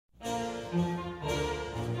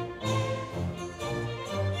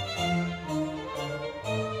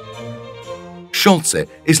Sciolze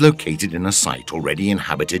is located in a site already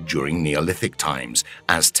inhabited during Neolithic times,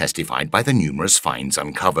 as testified by the numerous finds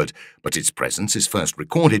uncovered, but its presence is first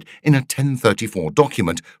recorded in a 1034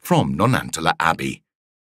 document from Nonantala Abbey.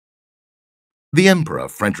 The Emperor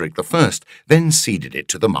Frederick I then ceded it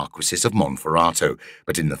to the Marquesas of Monferrato,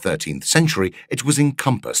 but in the 13th century it was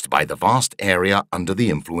encompassed by the vast area under the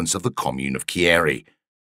influence of the commune of Chieri.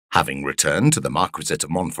 Having returned to the Marquisate of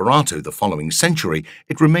Monferrato the following century,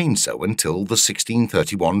 it remained so until the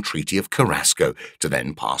 1631 Treaty of Carrasco, to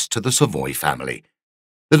then pass to the Savoy family.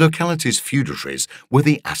 The locality's feudatories were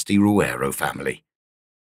the Asti Ruero family.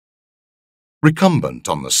 Recumbent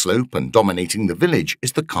on the slope and dominating the village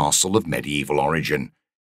is the castle of medieval origin.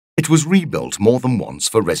 It was rebuilt more than once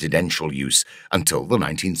for residential use, until the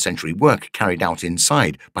 19th century work carried out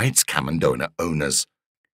inside by its Camandona owners.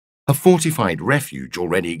 A fortified refuge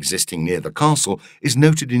already existing near the castle is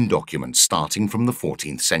noted in documents starting from the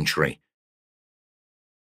 14th century.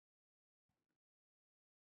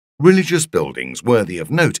 Religious buildings worthy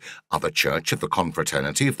of note are the Church of the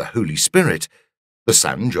Confraternity of the Holy Spirit, the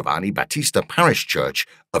San Giovanni Battista Parish Church,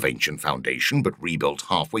 of ancient foundation but rebuilt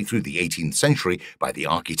halfway through the 18th century by the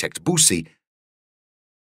architect Bussi,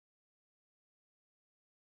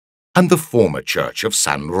 and the former church of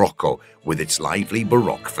San Rocco, with its lively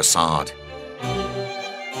Baroque facade.